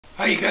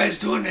How you guys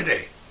doing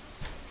today?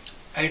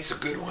 It's a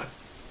good one.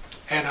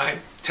 And I'm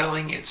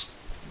telling it's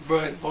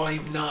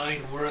volume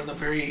 9. We're on the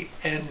very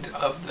end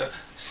of the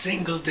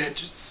single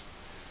digits.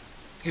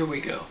 Here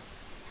we go.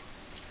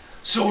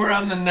 So we're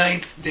on the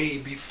 9th day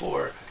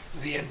before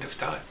the end of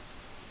time.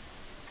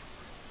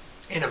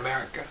 In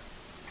America.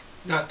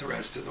 Not the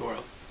rest of the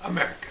world.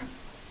 America.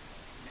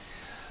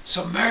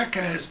 So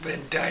America has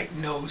been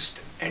diagnosed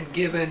and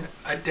given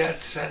a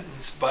death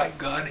sentence by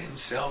God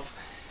Himself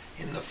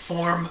in the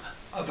form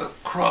of a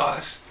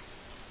cross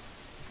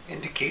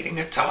indicating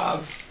a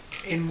tav,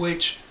 in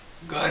which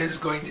God is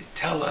going to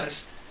tell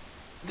us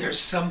there's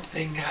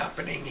something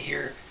happening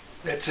here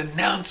that's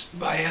announced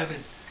by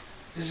heaven.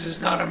 This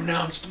is not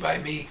announced by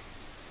me.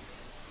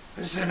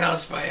 This is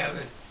announced by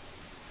heaven.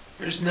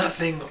 There's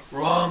nothing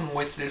wrong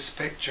with this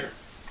picture.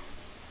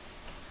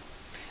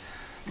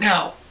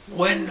 Now,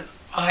 when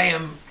I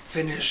am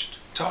finished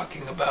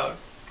talking about,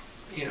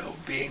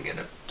 being in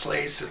a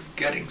place of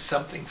getting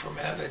something from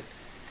heaven,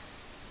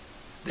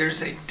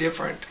 there's a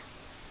different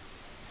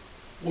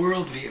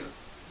worldview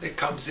that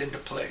comes into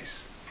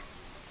place.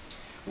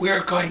 We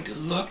are going to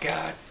look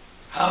at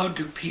how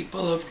do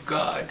people of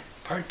God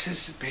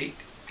participate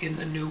in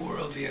the new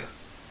worldview.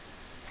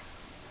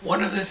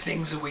 One of the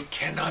things that we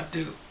cannot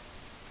do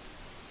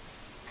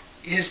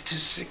is to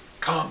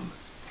succumb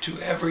to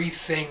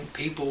everything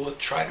people will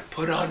try to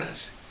put on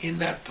us in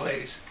that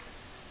place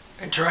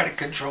and try to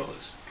control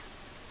us.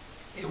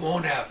 It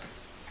won't happen.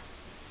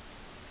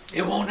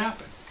 It won't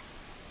happen.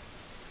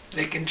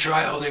 They can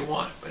try all they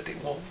want, but they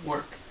won't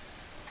work.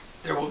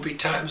 There will be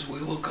times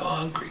we will go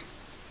hungry,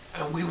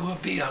 and we will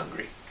be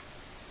hungry,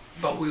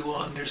 but we will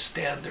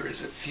understand there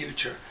is a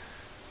future,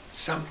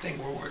 something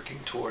we're working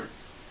toward,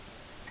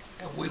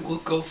 and we will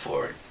go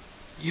for it.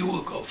 You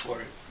will go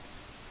for it.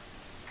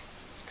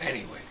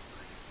 Anyway,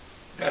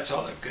 that's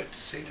all I've got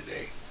to say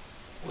today.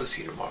 We'll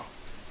see you tomorrow.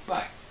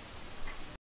 Bye.